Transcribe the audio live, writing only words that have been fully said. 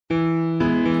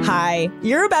Hi,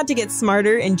 you're about to get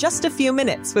smarter in just a few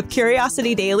minutes with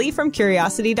Curiosity Daily from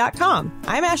Curiosity.com.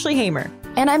 I'm Ashley Hamer.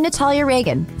 And I'm Natalia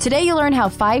Reagan. Today you'll learn how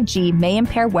 5G may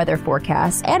impair weather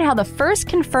forecasts and how the first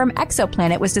confirmed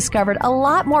exoplanet was discovered a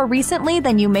lot more recently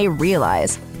than you may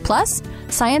realize. Plus,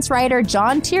 science writer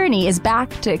John Tierney is back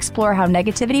to explore how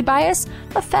negativity bias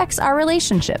affects our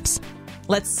relationships.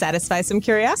 Let's satisfy some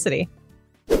curiosity.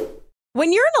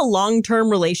 When you're in a long-term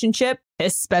relationship,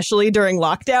 especially during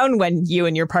lockdown when you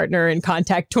and your partner are in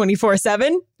contact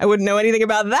 24/7, I wouldn't know anything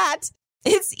about that.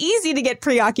 It's easy to get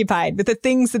preoccupied with the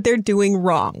things that they're doing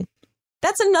wrong.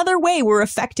 That's another way we're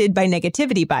affected by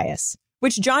negativity bias,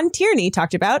 which John Tierney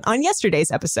talked about on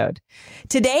yesterday's episode.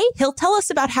 Today, he'll tell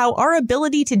us about how our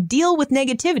ability to deal with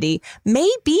negativity may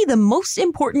be the most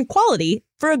important quality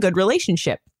for a good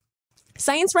relationship.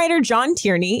 Science writer John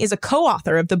Tierney is a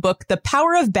co-author of the book The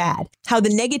Power of Bad, How the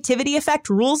Negativity Effect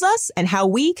Rules Us and How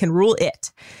We Can Rule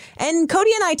It. And Cody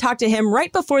and I talked to him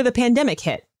right before the pandemic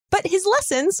hit. But his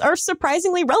lessons are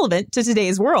surprisingly relevant to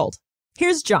today's world.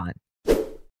 Here's John.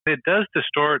 It does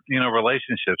distort,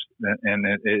 relationships, and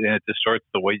it distorts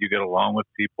the way you get along with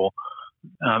people.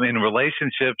 In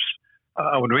relationships,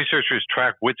 when researchers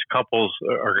track which couples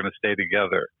are going to stay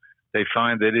together, they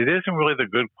find that it isn't really the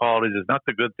good qualities, it's not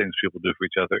the good things people do for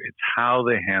each other, it's how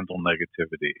they handle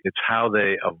negativity. It's how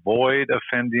they avoid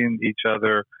offending each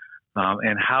other,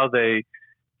 and how they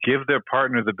give their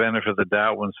partner the benefit of the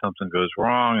doubt when something goes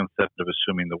wrong instead of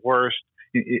assuming the worst.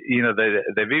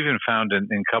 They've even found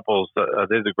in couples,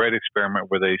 there's a great experiment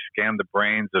where they scanned the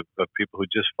brains of people who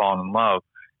just fallen in love,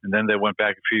 and then they went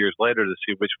back a few years later to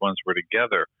see which ones were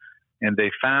together. And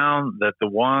they found that the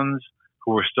ones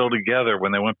who were still together,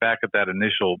 when they went back at that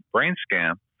initial brain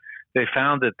scan, they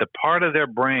found that the part of their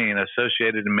brain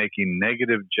associated in making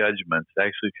negative judgments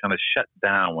actually kind of shut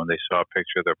down when they saw a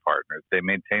picture of their partner. They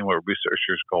maintain what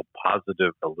researchers call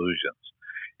positive illusions.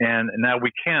 And now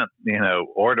we can't,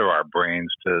 order our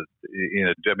brains to,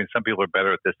 some people are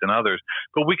better at this than others,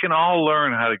 but we can all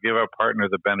learn how to give our partner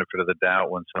the benefit of the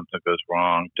doubt when something goes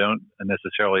wrong. Don't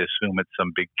necessarily assume it's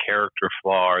some big character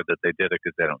flaw or that they did it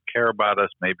because they don't care about us.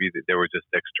 Maybe there were just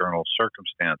external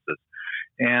circumstances.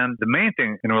 And the main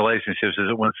thing in relationships is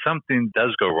that when something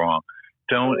does go wrong,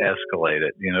 don't escalate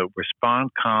it. Respond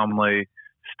calmly,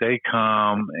 stay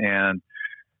calm, and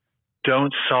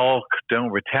don't sulk, don't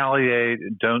retaliate,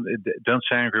 don't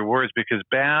say angry words, because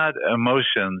bad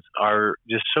emotions are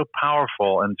just so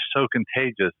powerful and so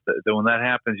contagious that when that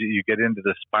happens, you get into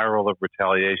the spiral of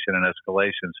retaliation and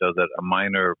escalation, so that a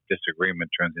minor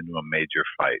disagreement turns into a major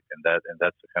fight, and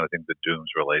that's the kind of thing that dooms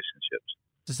relationships.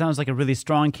 It sounds like a really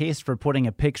strong case for putting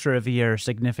a picture of your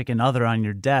significant other on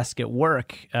your desk at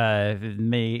work. It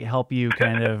may help you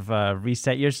kind of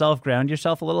reset yourself, ground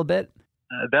yourself a little bit.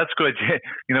 That's good.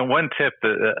 One tip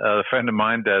that a friend of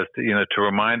mine does, to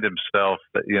remind himself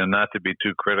that, not to be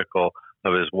too critical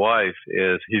of his wife,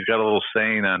 is he's got a little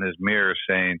saying on his mirror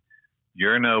saying,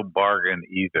 "You're no bargain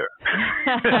either."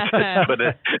 But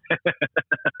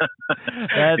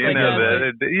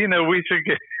we should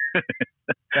get.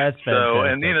 That's fantastic. So,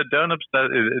 and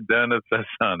don't obsess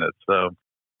on it. So,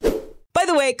 by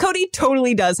the way, Cody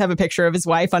totally does have a picture of his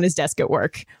wife on his desk at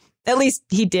work. At least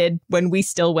he did when we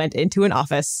still went into an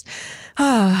office.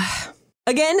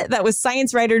 Again, that was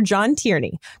science writer John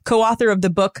Tierney, co-author of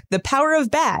the book The Power of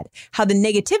Bad, How the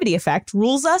Negativity Effect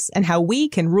Rules Us and How We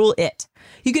Can Rule It.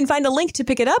 You can find a link to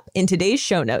pick it up in today's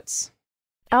show notes.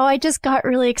 Oh, I just got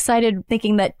really excited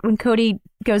thinking that when Cody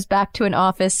goes back to an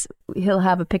office, he'll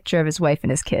have a picture of his wife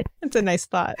and his kid. That's a nice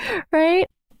thought. Right?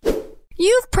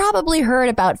 You've probably heard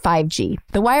about 5G,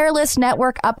 the wireless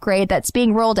network upgrade that's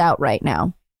being rolled out right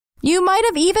now. You might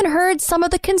have even heard some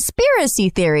of the conspiracy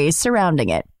theories surrounding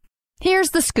it. Here's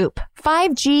the scoop.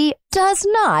 5G does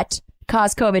not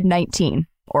cause COVID-19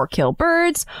 or kill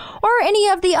birds or any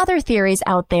of the other theories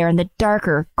out there in the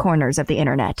darker corners of the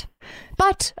internet.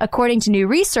 But according to new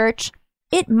research,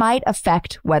 it might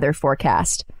affect weather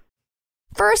forecast.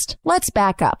 First, let's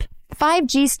back up.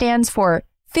 5G stands for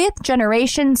fifth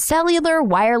generation cellular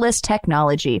wireless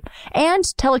technology, and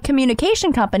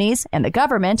telecommunication companies and the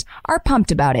government are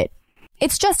pumped about it.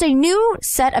 It's just a new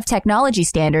set of technology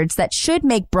standards that should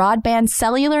make broadband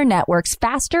cellular networks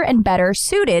faster and better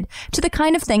suited to the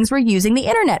kind of things we're using the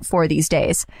internet for these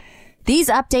days. These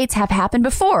updates have happened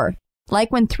before,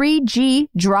 like when 3G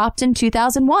dropped in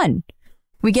 2001.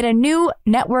 We get a new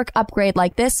network upgrade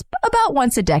like this about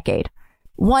once a decade.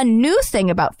 One new thing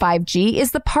about 5G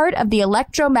is the part of the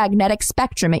electromagnetic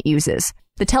spectrum it uses.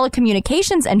 The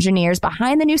telecommunications engineers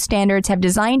behind the new standards have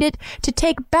designed it to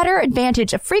take better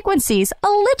advantage of frequencies a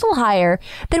little higher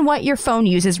than what your phone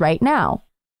uses right now.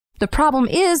 The problem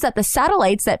is that the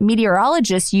satellites that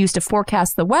meteorologists use to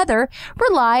forecast the weather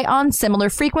rely on similar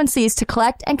frequencies to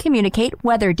collect and communicate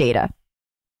weather data.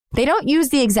 They don't use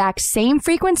the exact same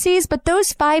frequencies, but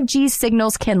those 5G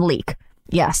signals can leak.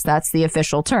 Yes, that's the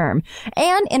official term,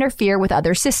 and interfere with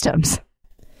other systems.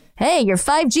 Hey, your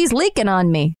 5G's leaking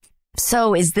on me.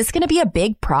 So is this going to be a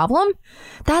big problem?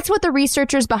 That's what the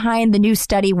researchers behind the new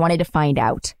study wanted to find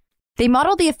out. They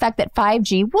modeled the effect that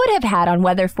 5G would have had on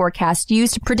weather forecasts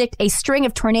used to predict a string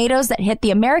of tornadoes that hit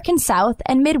the American South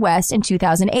and Midwest in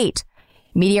 2008.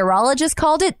 Meteorologists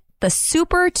called it the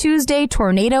Super Tuesday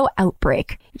tornado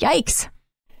outbreak. Yikes.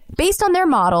 Based on their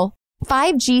model,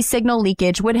 5G signal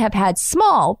leakage would have had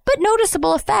small but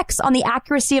noticeable effects on the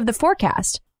accuracy of the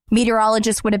forecast.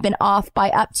 Meteorologists would have been off by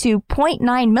up to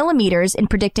 0.9 millimeters in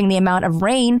predicting the amount of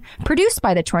rain produced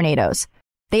by the tornadoes.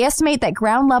 They estimate that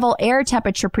ground level air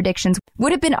temperature predictions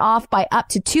would have been off by up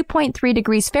to 2.3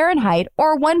 degrees Fahrenheit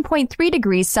or 1.3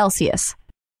 degrees Celsius.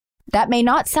 That may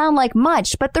not sound like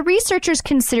much, but the researchers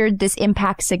considered this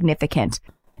impact significant.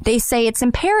 They say it's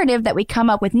imperative that we come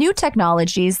up with new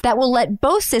technologies that will let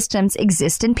both systems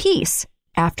exist in peace.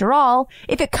 After all,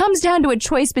 if it comes down to a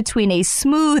choice between a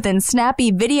smooth and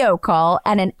snappy video call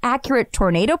and an accurate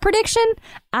tornado prediction,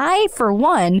 I, for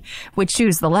one, would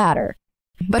choose the latter.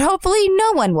 But hopefully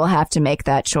no one will have to make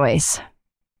that choice.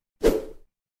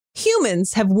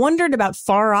 Humans have wondered about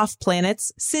far-off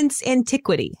planets since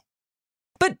antiquity.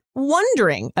 But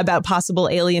wondering about possible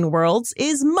alien worlds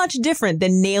is much different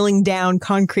than nailing down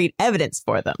concrete evidence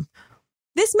for them.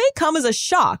 This may come as a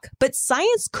shock, but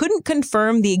science couldn't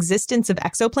confirm the existence of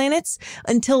exoplanets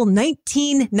until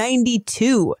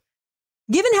 1992.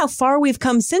 Given how far we've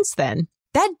come since then,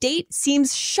 that date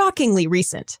seems shockingly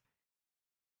recent.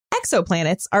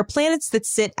 Exoplanets are planets that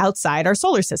sit outside our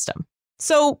solar system.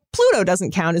 So Pluto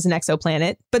doesn't count as an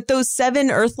exoplanet, but those 7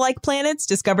 Earth-like planets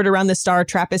discovered around the star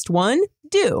TRAPPIST-1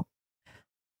 do.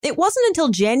 It wasn't until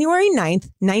January 9th,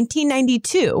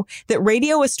 1992, that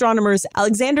radio astronomers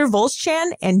Alexander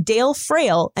Volschan and Dale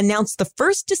Frail announced the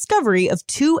first discovery of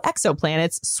 2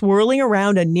 exoplanets swirling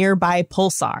around a nearby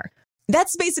pulsar.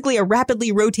 That's basically a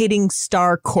rapidly rotating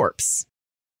star corpse.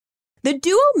 The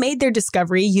duo made their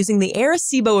discovery using the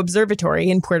Arecibo Observatory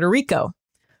in Puerto Rico.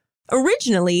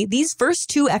 Originally, these first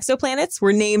 2 exoplanets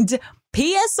were named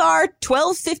PSR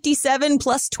 1257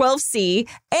 plus 12C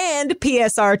and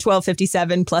PSR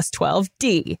 1257 plus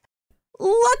 12D.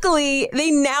 Luckily,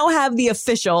 they now have the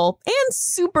official and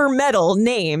super metal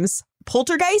names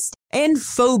Poltergeist and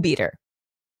Phobiter.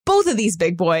 Both of these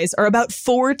big boys are about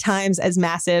 4 times as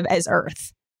massive as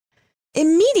Earth.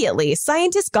 Immediately,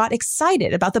 scientists got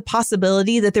excited about the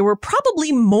possibility that there were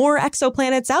probably more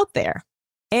exoplanets out there.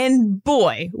 And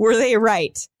boy, were they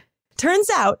right. Turns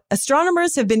out,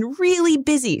 astronomers have been really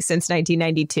busy since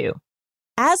 1992.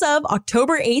 As of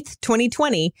October 8th,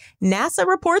 2020, NASA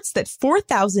reports that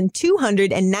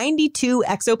 4,292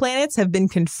 exoplanets have been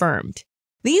confirmed.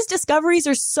 These discoveries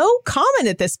are so common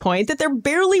at this point that they're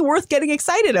barely worth getting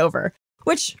excited over,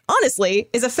 which, honestly,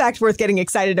 is a fact worth getting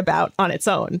excited about on its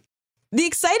own. The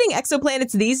exciting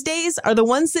exoplanets these days are the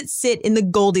ones that sit in the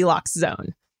Goldilocks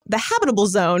zone, the habitable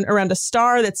zone around a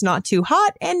star that's not too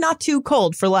hot and not too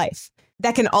cold for life.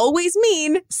 That can always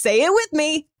mean, say it with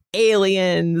me,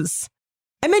 aliens.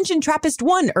 I mentioned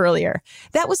TRAPPIST-1 earlier.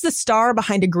 That was the star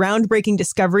behind a groundbreaking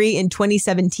discovery in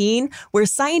 2017 where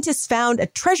scientists found a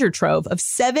treasure trove of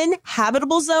 7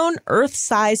 habitable zone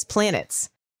Earth-sized planets.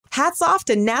 Hats off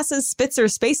to NASA's Spitzer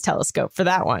Space Telescope for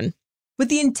that one. With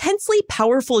the intensely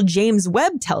powerful James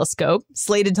Webb Telescope,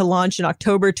 slated to launch in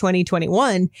October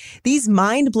 2021, these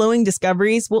mind-blowing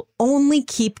discoveries will only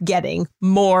keep getting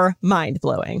more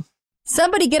mind-blowing.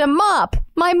 Somebody get a mop.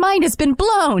 My mind has been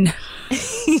blown.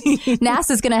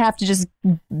 NASA's going to have to just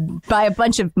buy a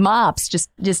bunch of mops, just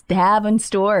have in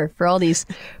store for all these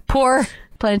poor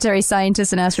planetary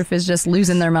scientists and astrophysicists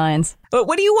losing their minds. But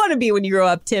what do you want to be when you grow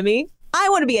up, Timmy? I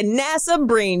want to be a NASA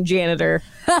brain janitor.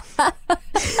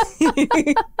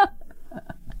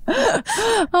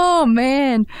 Oh,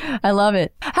 man. I love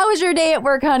it. How was your day at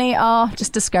work, honey? Oh,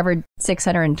 just discovered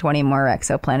 620 more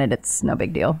exoplanets. It's no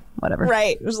big deal. Whatever.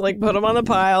 Right. Just put them on the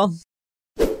pile.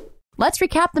 Let's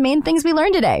recap the main things we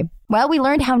learned today. Well, we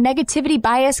learned how negativity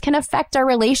bias can affect our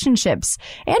relationships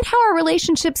and how our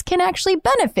relationships can actually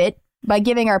benefit by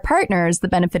giving our partners the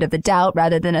benefit of the doubt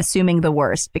rather than assuming the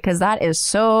worst, because that is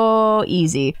so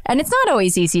easy. And it's not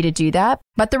always easy to do that,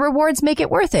 but the rewards make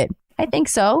it worth it. I think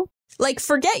so.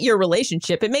 Forget your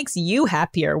relationship. It makes you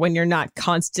happier when you're not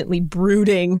constantly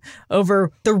brooding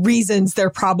over the reasons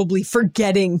they're probably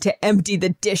forgetting to empty the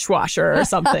dishwasher or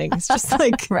something. It's just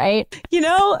right.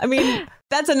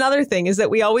 That's another thing, is that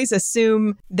we always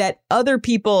assume that other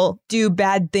people do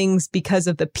bad things because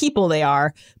of the people they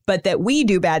are, but that we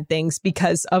do bad things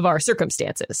because of our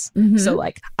circumstances. Mm-hmm. So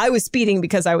like, I was speeding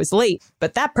because I was late,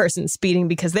 but that person's speeding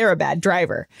because they're a bad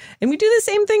driver. And we do the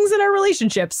same things in our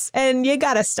relationships, and you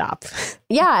gotta stop.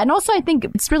 Yeah. And also, I think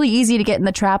it's really easy to get in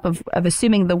the trap of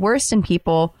assuming the worst in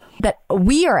people, that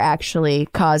we are actually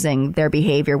causing their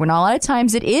behavior, when a lot of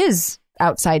times it is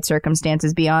outside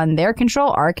circumstances beyond their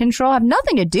control, our control, have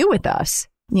nothing to do with us.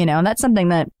 You know, and that's something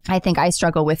that I think I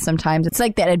struggle with sometimes. It's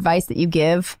like that advice that you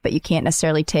give, but you can't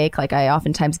necessarily take. Like, I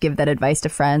oftentimes give that advice to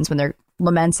friends when they're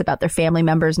laments about their family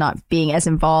members not being as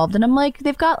involved. And I'm like,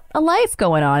 they've got a life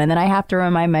going on. And then I have to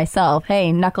remind myself,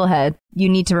 hey, knucklehead, you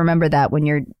need to remember that when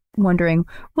you're wondering,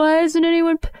 why isn't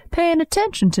anyone paying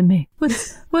attention to me?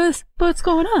 What's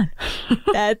going on?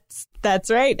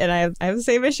 That's right. And I have the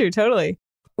same issue. Totally.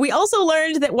 We also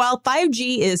learned that while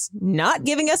 5G is not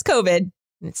giving us COVID,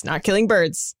 it's not killing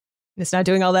birds, it's not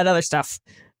doing all that other stuff,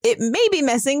 it may be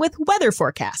messing with weather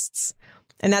forecasts.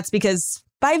 And that's because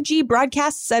 5G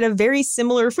broadcasts at a very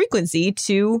similar frequency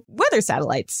to weather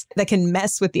satellites that can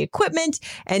mess with the equipment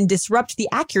and disrupt the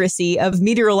accuracy of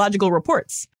meteorological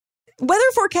reports. Weather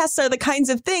forecasts are the kinds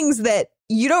of things that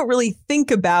you don't really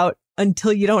think about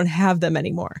until you don't have them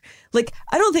anymore. Like,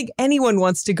 I don't think anyone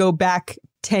wants to go back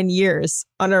 10 years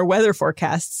on our weather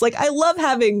forecasts. Like, I love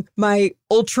having my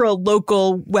ultra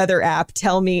local weather app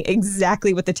tell me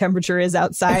exactly what the temperature is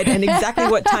outside and exactly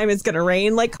what time it's going to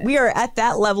rain. Like, we are at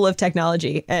that level of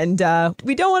technology, and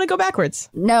we don't want to go backwards.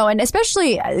 No, and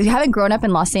especially having grown up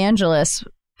in Los Angeles,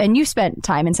 and you spent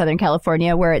time in Southern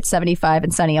California where it's 75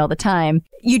 and sunny all the time,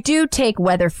 you do take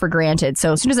weather for granted.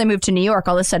 So as soon as I moved to New York,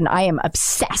 all of a sudden I am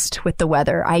obsessed with the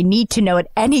weather. I need to know at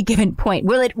any given point,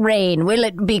 will it rain? Will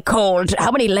it be cold?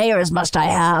 How many layers must I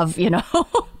have? You know?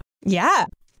 Yeah.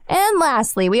 And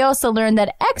lastly, we also learned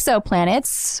that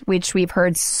exoplanets, which we've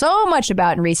heard so much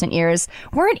about in recent years,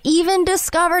 weren't even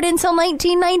discovered until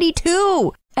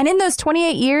 1992. And in those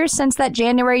 28 years since that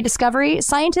January discovery,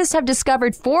 scientists have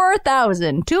discovered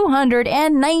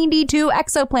 4,292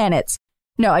 exoplanets.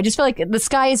 No, I just feel like the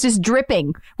sky is just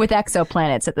dripping with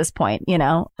exoplanets at this point, you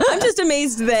know? I'm just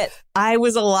amazed that I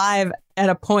was alive at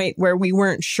a point where we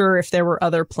weren't sure if there were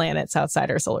other planets outside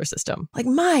our solar system. Like,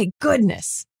 my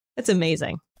goodness, that's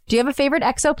amazing. Do you have a favorite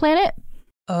exoplanet?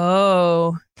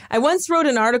 Oh, I once wrote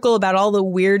an article about all the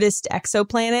weirdest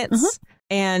exoplanets. Mm-hmm.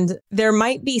 And there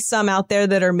might be some out there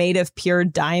that are made of pure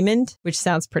diamond, which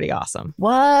sounds pretty awesome.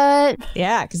 What?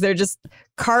 Yeah, because they're just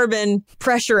carbon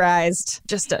pressurized,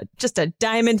 just a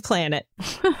diamond planet.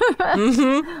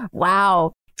 Mm-hmm.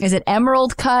 Wow. Is it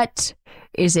emerald cut?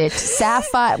 Is it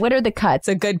sapphire? What are the cuts?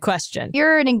 It's a good question.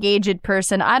 You're an engaged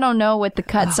person. I don't know what the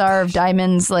cuts are of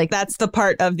diamonds. Like, that's the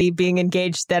part of the being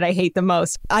engaged that I hate the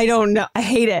most. I don't know. I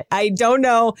hate it. I don't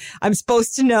know. I'm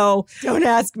supposed to know. Don't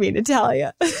ask me to tell you.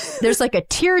 There's like a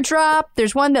teardrop.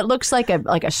 There's one that looks like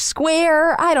a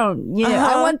square. I don't, you know,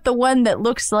 I want the one that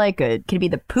looks like can it be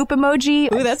the poop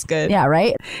emoji? Ooh, that's good. Yeah,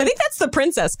 right? I think that's the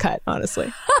princess cut,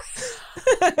 honestly.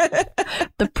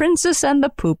 The princess and the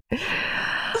poop.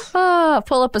 Oh,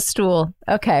 pull up a stool.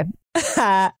 Okay.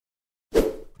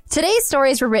 Today's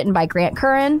stories were written by Grant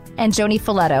Curran and Joni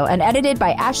Folletto and edited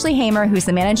by Ashley Hamer, who's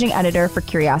the managing editor for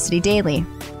Curiosity Daily.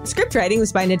 Script writing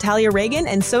was by Natalia Reagan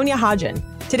and Sonia Hodgen.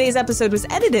 Today's episode was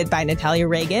edited by Natalia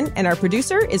Reagan, and our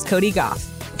producer is Cody Goff.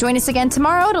 Join us again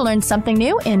tomorrow to learn something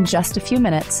new in just a few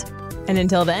minutes. And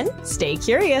until then, stay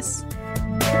curious.